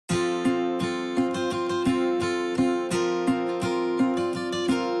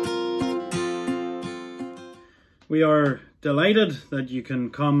We are delighted that you can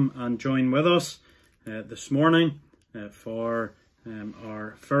come and join with us this morning for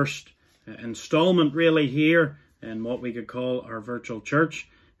our first installment really here in what we could call our virtual church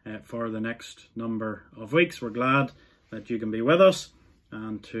for the next number of weeks. We're glad that you can be with us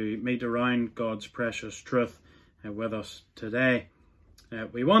and to meet around God's precious truth with us today.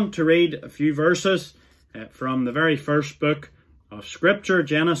 We want to read a few verses from the very first book of Scripture,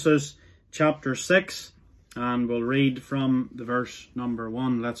 Genesis chapter 6, and we'll read from the verse number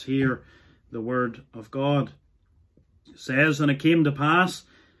 1. Let's hear the word of God. It says, "And it came to pass,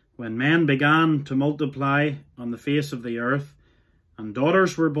 when men began to multiply on the face of the earth, and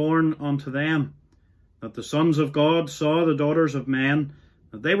daughters were born unto them, that the sons of God saw the daughters of men,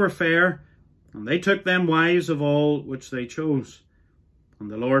 that they were fair, and they took them wives of all which they chose. And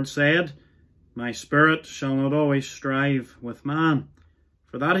the Lord said, My spirit shall not always strive with man,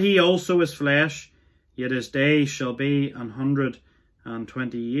 for that he also is flesh, yet his days shall be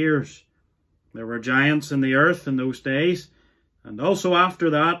 120 years. There were giants in the earth in those days, and also after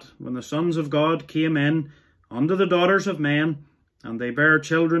that, when the sons of God came in unto the daughters of men, and they bare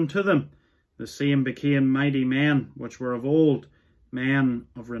children to them, the same became mighty men, which were of old, men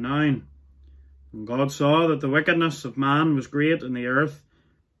of renown. And God saw that the wickedness of man was great in the earth,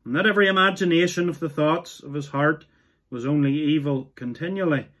 and that every imagination of the thoughts of his heart was only evil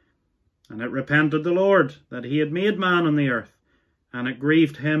continually. And it repented the Lord that he had made man on the earth, and it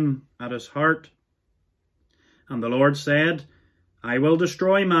grieved him at his heart. And the Lord said, I will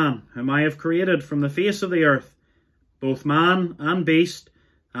destroy man, whom I have created from the face of the earth, both man and beast,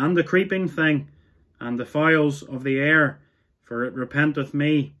 and the creeping thing, and the fowls of the air, for it repenteth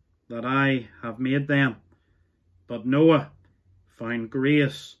me that I have made them. But Noah found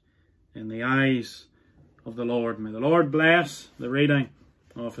grace in the eyes of the Lord." May the Lord bless the reading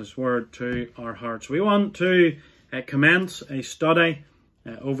of his word to our hearts. We want to commence a study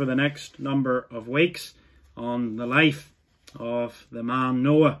over the next number of weeks on the life of the man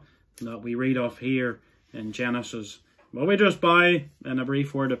Noah that we read of here in Genesis. Will we just bow in a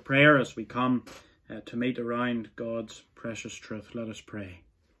brief word of prayer as we come to meet around God's precious truth? Let us pray.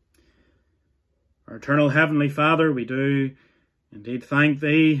 Our eternal Heavenly Father, we do indeed thank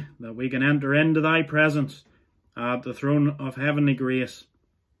thee that we can enter into thy presence at the throne of heavenly grace.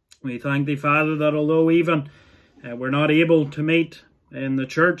 We thank thee, Father, that although even we're not able to meet in the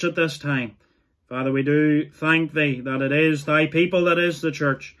church at this time, Father, we do thank thee that it is thy people that is the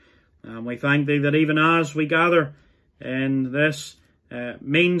church. And we thank thee that even as we gather in this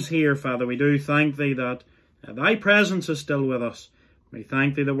means here, Father, we do thank thee that thy presence is still with us. We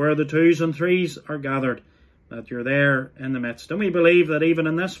thank thee that where the twos and threes are gathered, that you're there in the midst. And we believe that even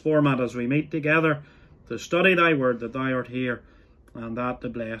in this format, as we meet together to study thy word, that thou art here, and that to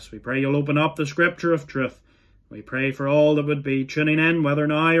bless. We pray you'll open up the scripture of truth. We pray for all that would be tuning in, whether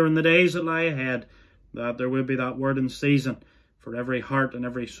now or in the days that lie ahead, that there would be that word in season for every heart and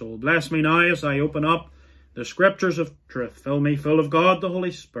every soul. Bless me now as I open up the scriptures of truth. Fill me full of God, the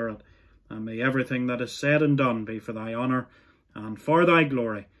Holy Spirit, and may everything that is said and done be for thy honour and for thy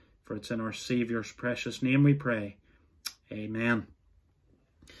glory. For it's in our Saviour's precious name we pray. Amen.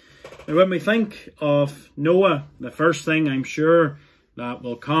 Now, when we think of Noah, the first thing I'm sure that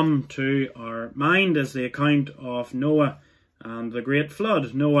will come to our mind is the account of Noah and the great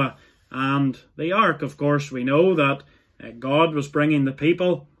flood, Noah and the ark. Of course, we know that God was bringing the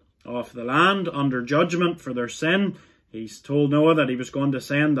people of the land under judgment for their sin. He's told Noah that he was going to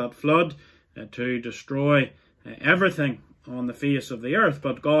send that flood to destroy everything on the face of the earth.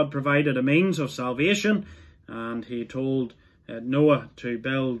 But God provided a means of salvation, and he told Noah to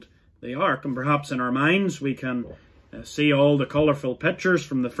build the ark. And perhaps in our minds we can see all the colourful pictures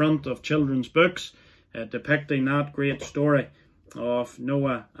from the front of children's books depicting that great story of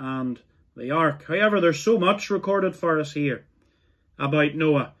Noah and the ark. However, there's so much recorded for us here about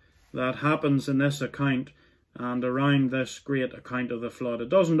Noah that happens in this account and around this great account of the flood. It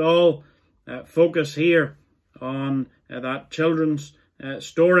doesn't all focus here on that children's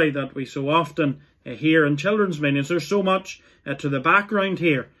story that we so often hear in children's meetings. There's so much to the background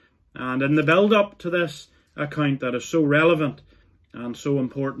here and in the build-up to this account that is so relevant and so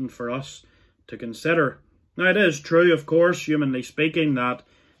important for us to consider. Now, it is true, of course, humanly speaking, that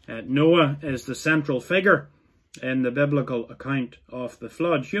Noah is the central figure in the biblical account of the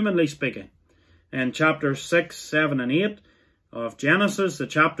flood, humanly speaking. In chapters 6, 7 and 8 of Genesis, the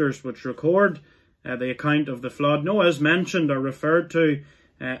chapters which record the account of the flood, Noah is mentioned or referred to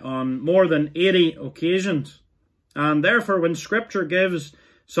on more than 80 occasions. And therefore, when Scripture gives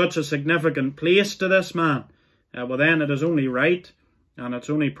such a significant place to this man, well then it is only right and it's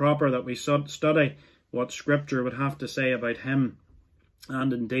only proper that we study what Scripture would have to say about him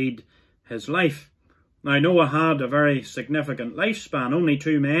and indeed his life. Now, Noah had a very significant lifespan. Only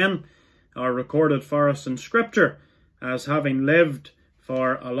 2 men are recorded for us in Scripture as having lived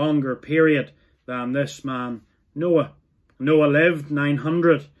for a longer period than this man Noah. Noah lived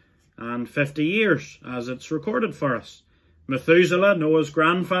 950 years, as it's recorded for us. Methuselah, Noah's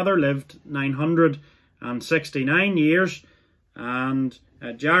grandfather, lived 969 years, and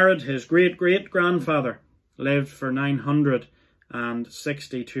Jared, his great-great-grandfather, lived for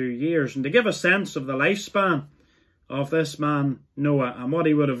 962 years. And to give a sense of the lifespan of this man Noah and what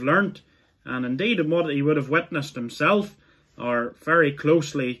he would have learnt, and indeed in what he would have witnessed himself, or very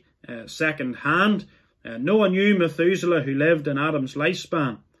closely second-hand, Noah knew Methuselah, who lived in Adam's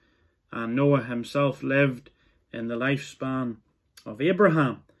lifespan, and Noah himself lived in the lifespan of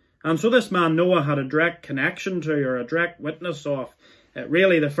Abraham. And so this man Noah had a direct connection to, or a direct witness of,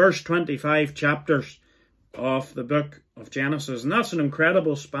 really the first 25 chapters of the book of Genesis. And that's an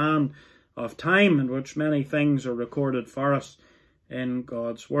incredible span of time in which many things are recorded for us in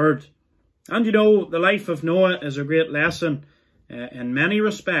God's Word. And you know, the life of Noah is a great lesson in many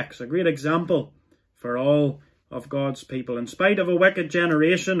respects, a great example for all of God's people. In spite of a wicked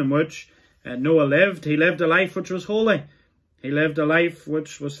generation in which Noah lived, he lived a life which was holy. He lived a life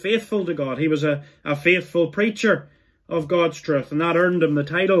which was faithful to God. He was a faithful preacher of God's truth, and that earned him the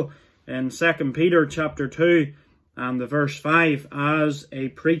title in 2 Peter chapter 2 and the verse 5 as a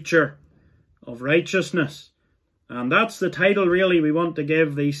preacher of righteousness. And that's the title really we want to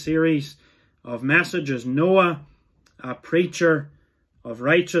give these series of messages: Noah, a preacher of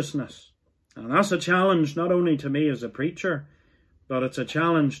righteousness. And that's a challenge not only to me as a preacher, but it's a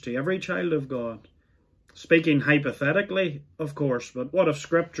challenge to every child of God. Speaking hypothetically, of course, but what if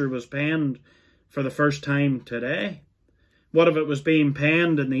Scripture was penned for the first time today? What if it was being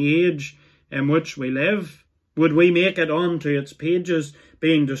penned in the age in which we live? Would we make it onto its pages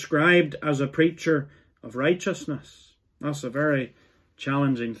being described as a preacher of righteousness? That's a very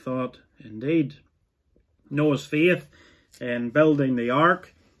challenging thought indeed. Noah's faith in building the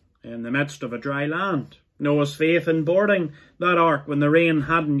ark in the midst of a dry land. Noah's faith in boarding that ark when the rain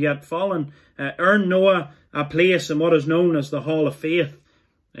hadn't yet fallen earned Noah a place in what is known as the Hall of Faith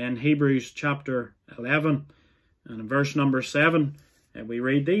in Hebrews chapter 11. And in verse number 7, we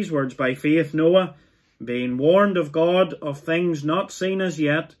read these words: By faith Noah, being warned of God of things not seen as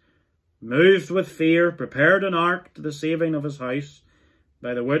yet, moved with fear, prepared an ark to the saving of his house,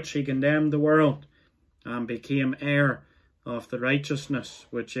 by the which he condemned the world, and became heir of the righteousness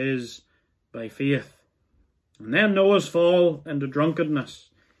which is by faith. And then Noah's fall into drunkenness,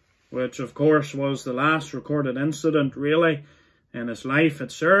 which of course was the last recorded incident really in his life.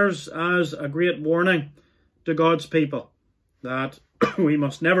 It serves as a great warning to God's people that we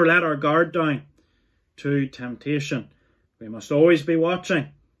must never let our guard down to temptation. We must always be watching.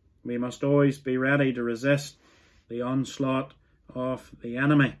 We must always be ready to resist the onslaught of the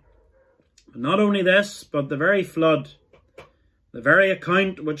enemy. But not only this, but the very flood, the very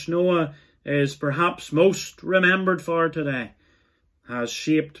account which Noah is perhaps most remembered for today, has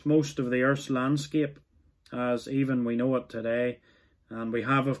shaped most of the earth's landscape as even we know it today. And we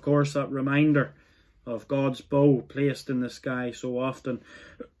have, of course, that reminder of God's bow placed in the sky, so often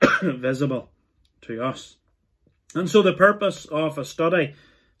visible to us. And so the purpose of a study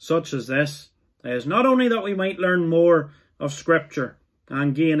such as this is not only that we might learn more of Scripture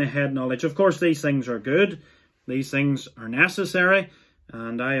and gain a head knowledge. Of course, these things are good. These things are necessary.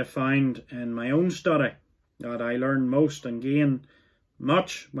 And I have found in my own study that I learn most and gain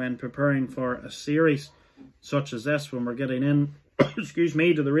much when preparing for a series such as this, when we're getting in, excuse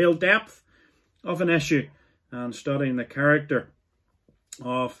me, to the real depth of an issue and studying the character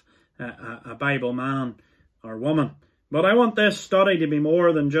of a Bible man or woman. But I want this study to be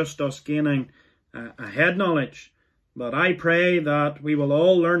more than just us gaining a head knowledge. But I pray that we will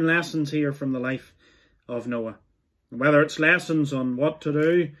all learn lessons here from the life of Noah. Whether it's lessons on what to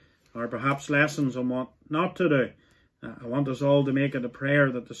do or perhaps lessons on what not to do. I want us all to make it a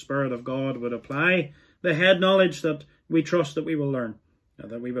prayer that the Spirit of God would apply the head knowledge that we trust that we will learn,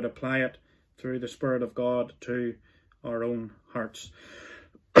 that we would apply it through the Spirit of God to our own hearts.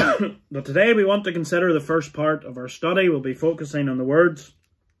 But today we want to consider the first part of our study. We'll be focusing on the words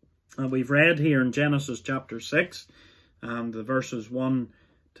that we've read here in Genesis chapter 6 and the verses 1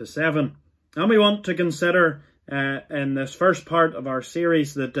 to 7. And we want to consider in this first part of our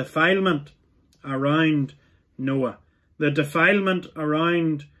series the defilement around Noah. The defilement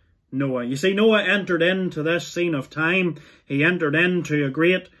around Noah. You see, Noah entered into this scene of time. He entered into a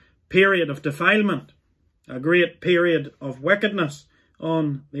great period of defilement, a great period of wickedness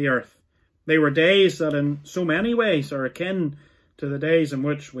on the earth. They were days that in so many ways are akin to the days in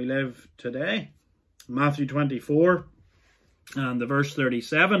which we live today. Matthew 24 and the verse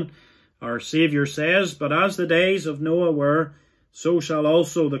 37, our Saviour says, "But as the days of Noah were, so shall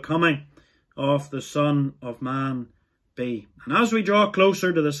also the coming of the Son of Man be." And as we draw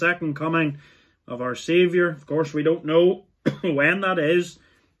closer to the second coming of our Saviour, of course we don't know when that is,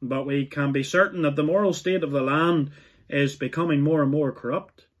 but we can be certain that the moral state of the land is becoming more and more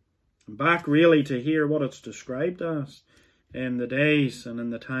corrupt. Back really to hear what it's described as in the days and in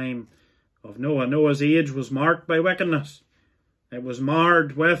the time of Noah. Noah's age was marked by wickedness. It was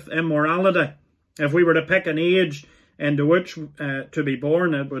marred with immorality. If we were to pick an age into which to be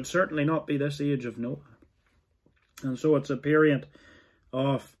born, it would certainly not be this age of Noah. And so it's a period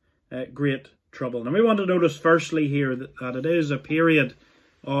of great trouble. And we want to notice firstly here that it is a period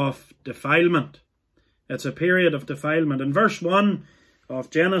of defilement. It's a period of defilement. In verse 1 of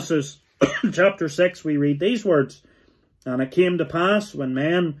Genesis chapter 6, we read these words, "And it came to pass when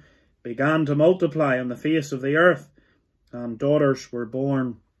men began to multiply on the face of the earth, and daughters were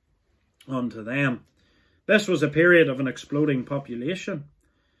born unto them." This was a period of an exploding population.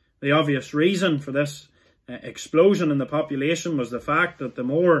 The obvious reason for this explosion in the population was the fact that the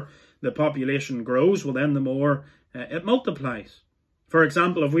more the population grows, well then the more it multiplies. For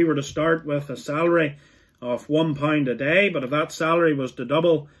example, if we were to start with a salary of £1 a day, but if that salary was to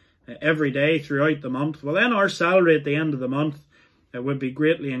double every day throughout the month, well then our salary at the end of the month would be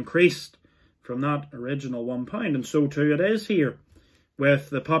greatly increased from that original £1. And so too it is here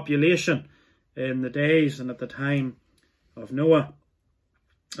with the population in the days and at the time of Noah.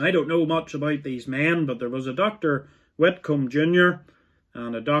 I don't know much about these men, but there was a Dr. Whitcomb Jr.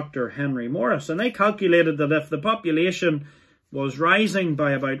 and a Dr. Henry Morris, and they calculated that if the population was rising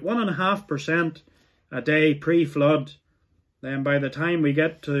by about 1.5% a day pre-flood, then by the time we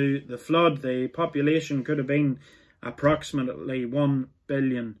get to the flood, the population could have been approximately 1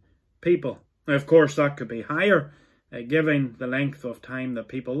 billion people. Now, of course, that could be higher, given the length of time that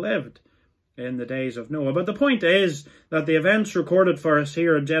people lived in the days of Noah. But the point is that the events recorded for us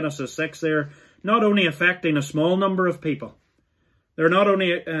here in Genesis 6, they're not only affecting a small number of people. They're not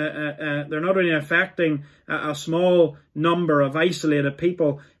only affecting a small number of isolated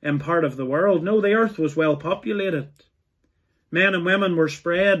people in part of the world. No, the earth was well populated. Men and women were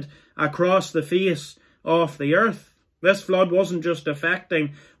spread across the face of the earth. This flood wasn't just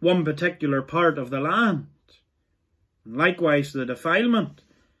affecting one particular part of the land. Likewise, the defilement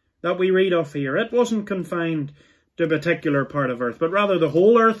that we read of here, it wasn't confined to a particular part of earth, but rather the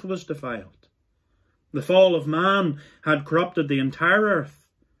whole earth was defiled. The fall of man had corrupted the entire earth.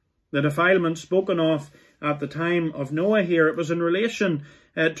 The defilement spoken of at the time of Noah here, it was in relation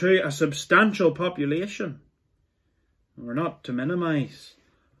to a substantial population. We're not to minimize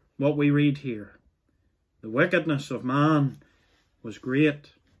what we read here. The wickedness of man was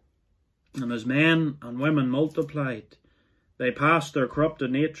great, and as men and women multiplied, they passed their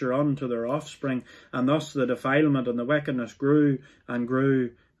corrupted nature on to their offspring, and thus the defilement and the wickedness grew and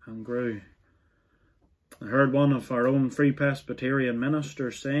grew and grew. I heard one of our own Free Presbyterian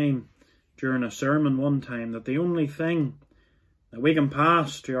ministers saying during a sermon one time that the only thing that we can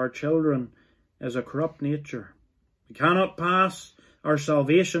pass to our children is a corrupt nature. We cannot pass our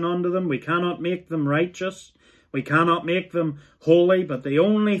salvation unto them. We cannot make them righteous. We cannot make them holy. But the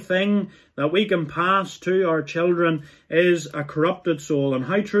only thing that we can pass to our children is a corrupted soul. And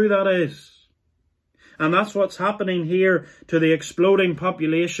how true that is. And that's what's happening here to the exploding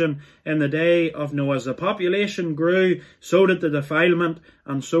population in the day of Noah. As the population grew, so did the defilement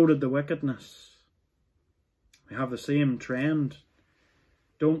and so did the wickedness. We have the same trend,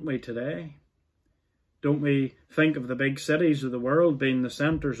 don't we, today? Don't we think of the big cities of the world being the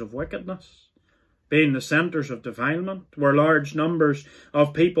centres of wickedness, being the centres of defilement, where large numbers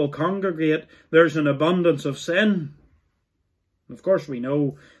of people congregate? There's an abundance of sin. Of course, we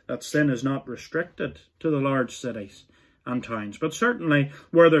know that sin is not restricted to the large cities and towns, but certainly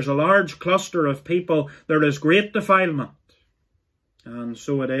where there's a large cluster of people, there is great defilement. And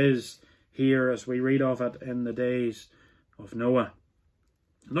so it is here as we read of it in the days of Noah.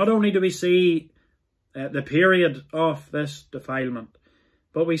 Not only do we see the period of this defilement,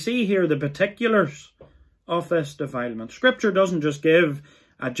 but we see here the particulars of this defilement. Scripture doesn't just give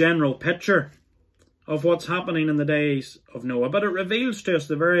a general picture of what's happening in the days of Noah, but it reveals to us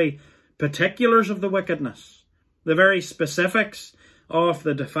the very particulars of the wickedness, the very specifics of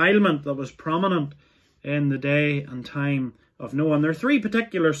the defilement that was prominent in the day and time of Noah. And there are three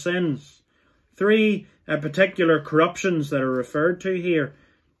particular sins, three particular corruptions that are referred to here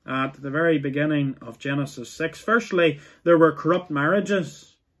at the very beginning of Genesis 6. Firstly, there were corrupt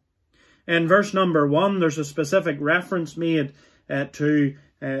marriages. In verse number 1, there's a specific reference made to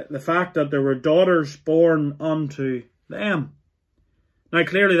the fact that there were daughters born unto them. Now,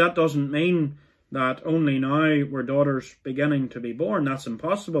 clearly that doesn't mean that only now were daughters beginning to be born. That's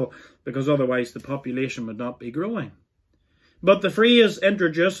impossible, because otherwise the population would not be growing. But the phrase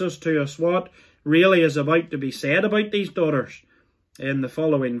introduces to us what really is about to be said about these daughters in the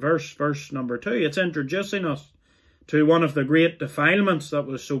following verse, verse number 2. It's introducing us to one of the great defilements that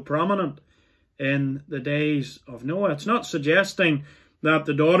was so prominent in the days of Noah. It's not suggesting that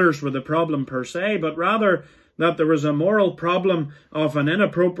the daughters were the problem per se, but rather that there was a moral problem of an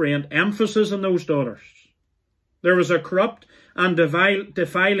inappropriate emphasis on those daughters. There was a corrupt and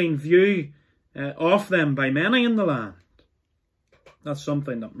defiling view of them by many in the land. That's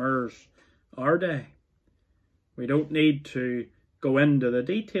something that mirrors our day. We don't need to go into the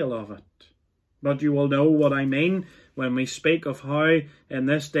detail of it, but you will know what I mean when we speak of how in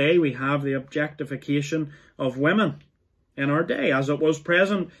this day we have the objectification of women in our day, as it was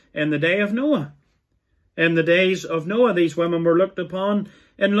present in the day of Noah. In the days of Noah, these women were looked upon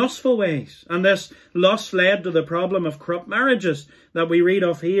in lustful ways, and this lust led to the problem of corrupt marriages that we read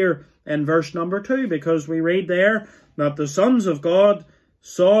of here in verse number 2, because we read there that the sons of God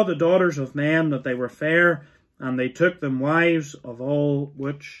saw the daughters of men that they were fair, and they took them wives of all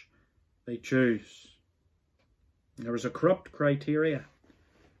which they choose. There was a corrupt criteria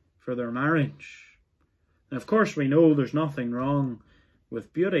for their marriage. And of course we know there's nothing wrong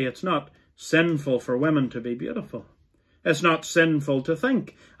with beauty. It's not sinful for women to be beautiful. It's not sinful to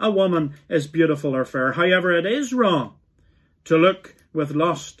think a woman is beautiful or fair. However, it is wrong to look with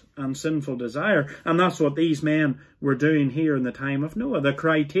lust and sinful desire. And that's what these men were doing here in the time of Noah. The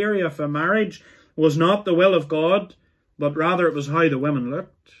criteria for marriage was not the will of God, but rather it was how the women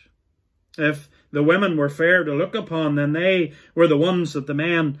looked. If the women were fair to look upon, then they were the ones that the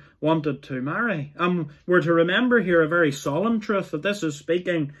men wanted to marry. And we're to remember here a very solemn truth, that this is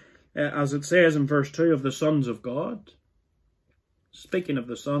speaking, as it says in verse 2, of the sons of God. Speaking of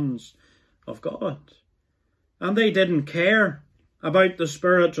the sons of God. And they didn't care about the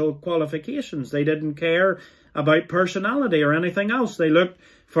spiritual qualifications. They didn't care about personality or anything else. They looked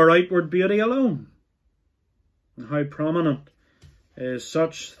for outward beauty alone. And how prominent is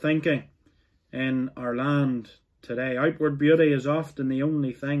such thinking in our land today. Outward beauty is often the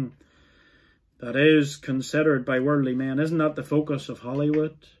only thing that is considered by worldly men. Isn't that the focus of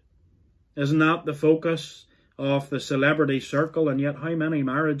Hollywood? Isn't that the focus of the celebrity circle? And yet how many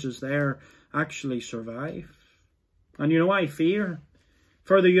marriages there actually survive? And you know, I fear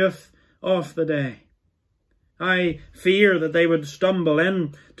for the youth of the day. I fear that they would stumble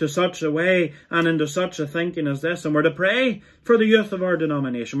into such a way and into such a thinking as this. And we're to pray for the youth of our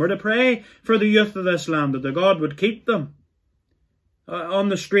denomination. We're to pray for the youth of this land, that the God would keep them on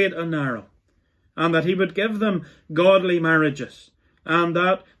the straight and narrow, and that he would give them godly marriages, and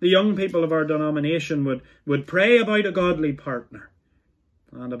that the young people of our denomination would pray about a godly partner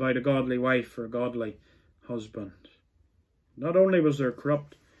and about a godly wife or a godly husband. Not only was there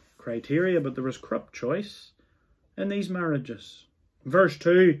corrupt criteria, but there was corrupt choice in these marriages. Verse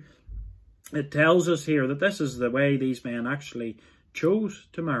 2, it tells us here that this is the way these men actually chose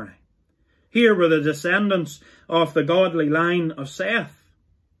to marry. Here were the descendants of the godly line of Seth,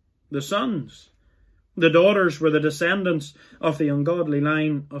 the sons. The daughters were the descendants of the ungodly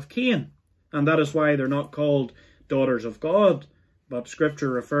line of Cain, and that is why they're not called daughters of God, but Scripture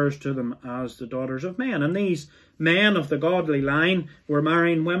refers to them as the daughters of men. And these men of the godly line were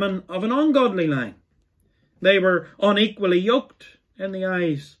marrying women of an ungodly line. They were unequally yoked in the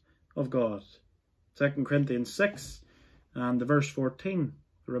eyes of God. 2 Corinthians 6 and the verse 14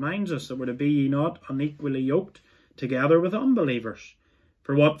 reminds us that we're to be ye not unequally yoked together with unbelievers.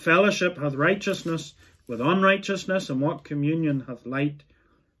 For what fellowship hath righteousness with unrighteousness, and what communion hath light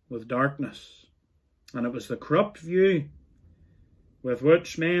with darkness? And it was the corrupt view with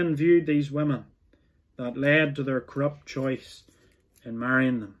which men viewed these women that led to their corrupt choice in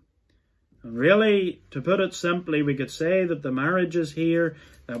marrying them. And really, to put it simply, we could say that the marriages here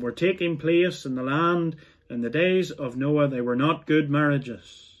that were taking place in the land in the days of Noah, they were not good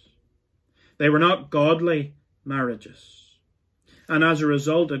marriages. They were not godly marriages. And as a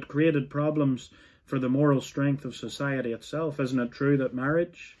result, it created problems for the moral strength of society itself. Isn't it true that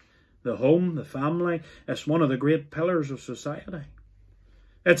marriage, the home, the family, is one of the great pillars of society?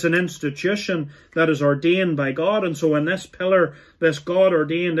 It's an institution that is ordained by God, and so when this pillar, this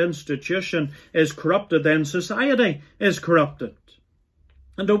God-ordained institution is corrupted, then society is corrupted.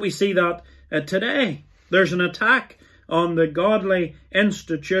 And don't we see that today? There's an attack on the godly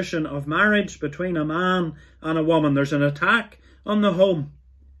institution of marriage between a man and a woman. There's an attack on the home.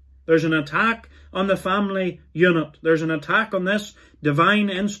 There's an attack on the family unit. There's an attack on this divine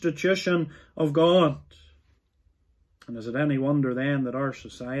institution of God. And is it any wonder then that our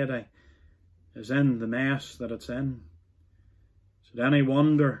society is in the mess that it's in? Is it any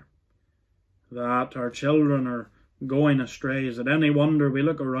wonder that our children are going astray? Is it any wonder we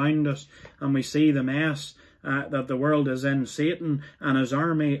look around us and we see the mess that the world is in? Satan and his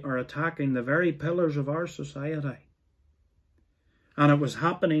army are attacking the very pillars of our society. And it was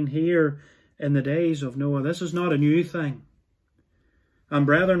happening here in the days of Noah. This is not a new thing. And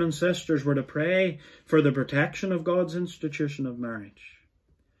brethren and sisters, we're to pray for the protection of God's institution of marriage.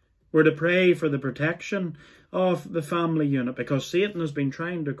 We're to pray for the protection of the family unit, because Satan has been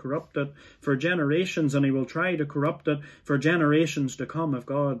trying to corrupt it for generations, and he will try to corrupt it for generations to come if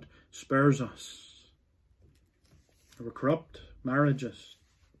God spares us. There were corrupt marriages,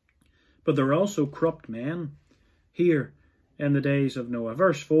 but there were also corrupt men here in the days of Noah.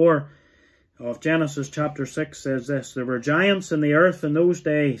 Verse 4 of Genesis chapter 6 says this: there were giants in the earth in those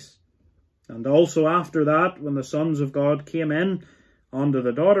days, and also after that, when the sons of God came in unto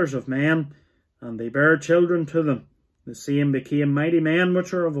the daughters of men, and they bare children to them, the same became mighty men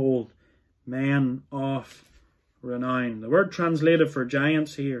which are of old, men of renown. The word translated for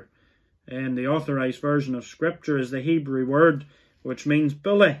giants here in the authorized version of Scripture is the Hebrew word which means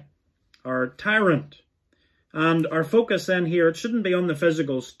bully or tyrant. And our focus then here, it shouldn't be on the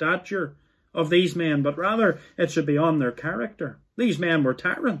physical stature of these men, but rather it should be on their character. These men were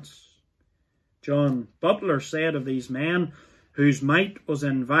tyrants. John Butler said of these men, whose might was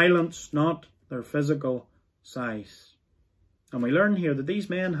in violence, not their physical size. And we learn here that these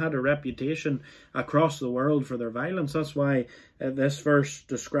men had a reputation across the world for their violence. That's why this verse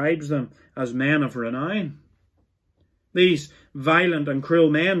describes them as men of renown. These violent and cruel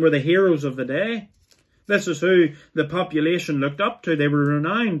men were the heroes of the day. This is who the population looked up to. They were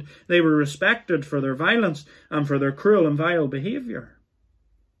renowned. They were respected for their violence and for their cruel and vile behaviour.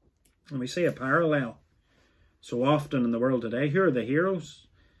 And we see a parallel so often in the world today. Who are the heroes?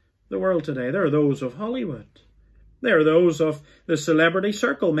 The world today, they're those of Hollywood. They're those of the celebrity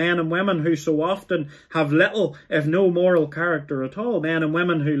circle, men and women who so often have little, if no moral character at all, men and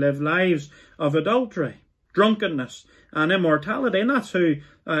women who live lives of adultery, drunkenness and immortality, and that's who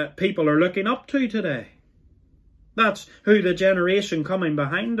people are looking up to today. That's who the generation coming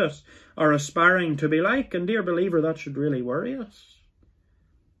behind us are aspiring to be like, and dear believer, that should really worry us.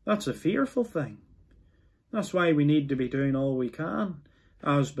 That's a fearful thing. That's why we need to be doing all we can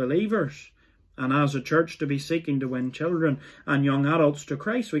as believers and as a church to be seeking to win children and young adults to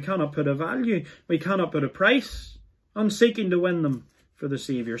Christ. We cannot put a value, we cannot put a price on seeking to win them for the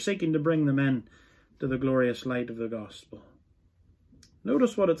Saviour, seeking to bring them in to the glorious light of the gospel.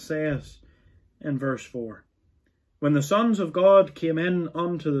 Notice what it says in verse 4. When the sons of God came in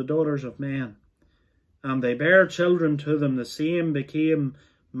unto the daughters of men, and they bare children to them, the same became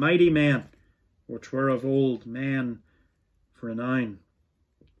mighty men, which were of old, men for renown.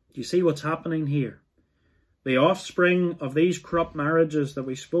 Do you see what's happening here? The offspring of these corrupt marriages that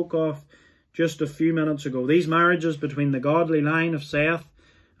we spoke of just a few minutes ago, these marriages between the godly line of Seth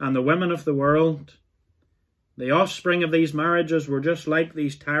and the women of the world, the offspring of these marriages were just like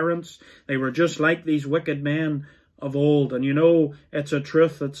these tyrants. They were just like these wicked men of old. And you know, it's a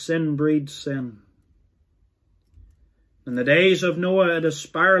truth that sin breeds sin. In the days of Noah, it is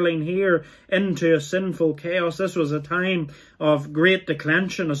spiralling here into a sinful chaos. This was a time of great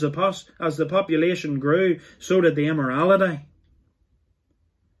declension. As the population grew, so did the immorality.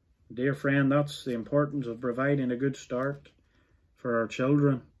 Dear friend, that's the importance of providing a good start for our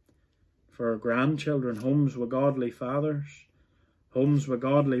children, for our grandchildren, homes with godly fathers, homes with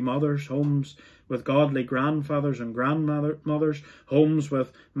godly mothers, homes with godly grandfathers and grandmothers, homes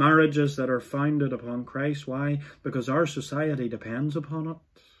with marriages that are founded upon Christ. Why? Because our society depends upon it.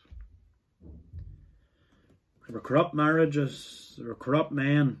 There were corrupt marriages, there were corrupt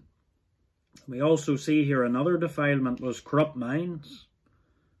men. We also see here another defilement was corrupt minds.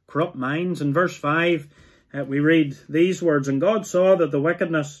 Corrupt minds. In verse 5, we read these words, and God saw that the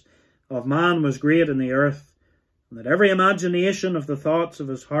wickedness of man was great in the earth, and that every imagination of the thoughts of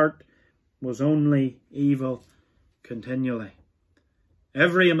his heart was only evil continually.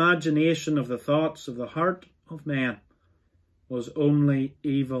 Every imagination of the thoughts of the heart of man was only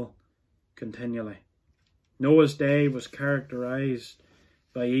evil continually. Noah's day was characterized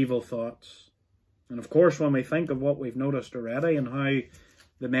by evil thoughts. And of course, when we think of what we've noticed already and how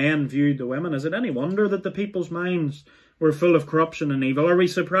the men viewed the women, is it any wonder that the people's minds were full of corruption and evil? Are we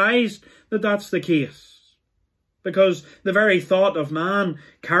surprised that that's the case? Because the very thought of man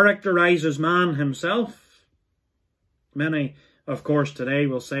characterizes man himself. Many of course, today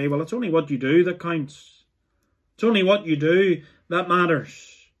will say, well, it's only what you do that counts. It's only what you do that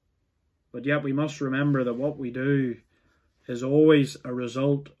matters. But yet we must remember that what we do is always a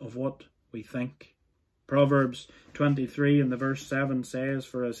result of what we think. Proverbs 23 and the verse 7 says,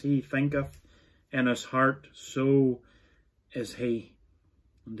 for as he thinketh in his heart, so is he.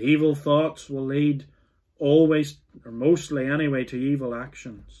 And evil thoughts will lead always, or mostly anyway, to evil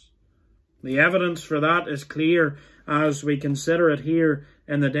actions. The evidence for that is clear as we consider it here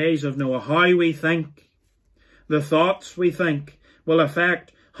in the days of Noah. How we think, the thoughts we think, will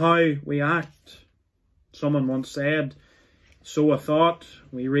affect how we act. Someone once said, sow a thought,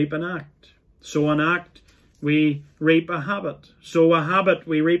 we reap an act. Sow an act, we reap a habit. Sow a habit,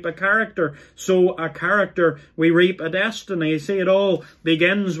 we reap a character. Sow a character, we reap a destiny. You see, it all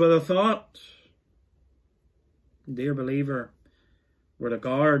begins with a thought. Dear believer, we're to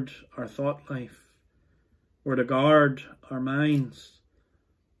guard our thought life. We're to guard our minds.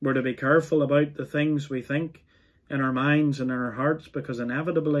 We're to be careful about the things we think in our minds and in our hearts, because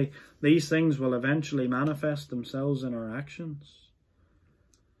inevitably these things will eventually manifest themselves in our actions.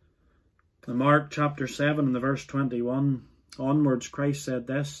 In Mark chapter 7 and the verse 21 onwards, Christ said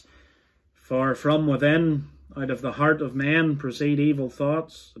this, for from within, out of the heart of men, proceed evil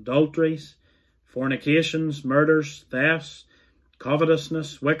thoughts, adulteries, fornications, murders, thefts,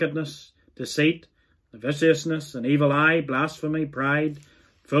 covetousness, wickedness, deceit, lasciviousness, an evil eye, blasphemy, pride,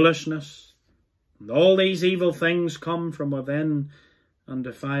 foolishness. And all these evil things come from within and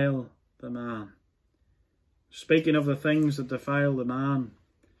defile the man. Speaking of the things that defile the man,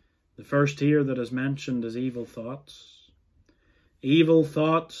 the first here that is mentioned is evil thoughts. Evil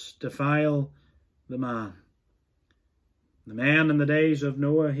thoughts defile the man. The men in the days of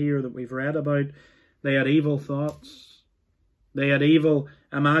Noah here that we've read about, they had evil thoughts. They had evil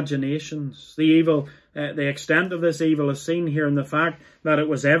imaginations. The extent of this evil is seen here in the fact that it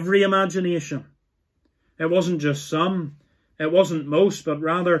was every imagination. It wasn't just some, it wasn't most, but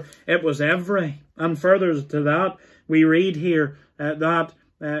rather it was every. And further to that, we read here that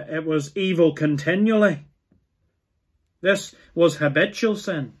it was evil continually. This was habitual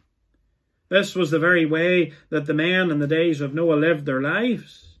sin. This was the very way that the men in the days of Noah lived their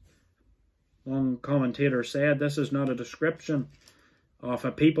lives. One commentator said this is not a description of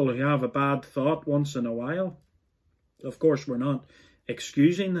a people who have a bad thought once in a while. Of course, we're not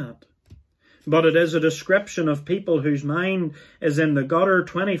excusing that. But it is a description of people whose mind is in the gutter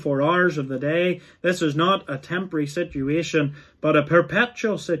 24 hours of the day. This is not a temporary situation, but a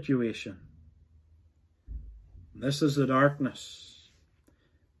perpetual situation. This is the darkness.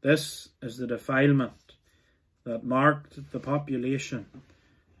 This is the defilement that marked the population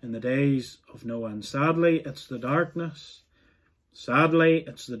in the days of Noah. And sadly, it's the darkness. Sadly,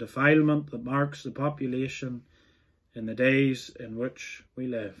 it's the defilement that marks the population in the days in which we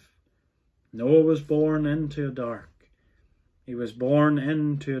live. Noah was born into a dark. He was born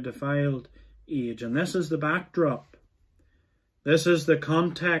into a defiled age. And this is the backdrop. This is the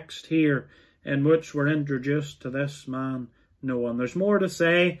context here in which we're introduced to this man, Noah. And there's more to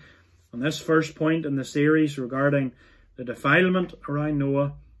say on this first point in the series regarding the defilement around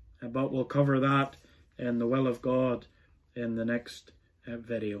Noah, but we'll cover that in the will of God in the next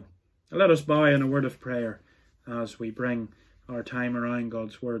video. Let us bow in a word of prayer as we bring our time around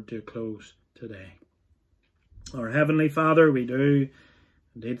God's word to a close today. Our Heavenly Father, we do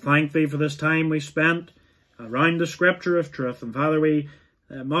indeed thank Thee for this time we spent around the Scripture of truth. And Father, we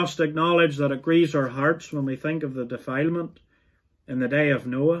must acknowledge that it grieves our hearts when we think of the defilement in the day of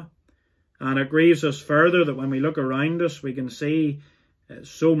Noah. And it grieves us further that when we look around us, we can see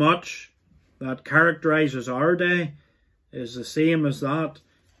so much that characterizes our day is the same as that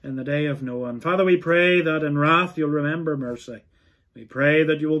in the day of Noah. And Father, we pray that in wrath you'll remember mercy. We pray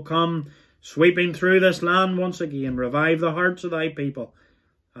that you will come sweeping through this land once again, revive the hearts of thy people,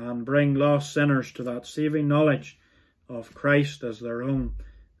 and bring lost sinners to that saving knowledge of Christ as their own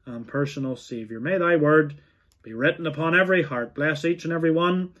and personal Saviour. May thy word be written upon every heart. Bless each and every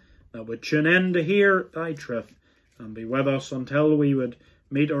one that would tune in to hear thy truth, and be with us until we would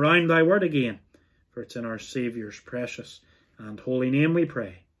meet around thy word again. For it's in our Saviour's precious and holy name we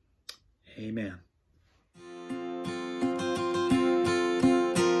pray. Amen.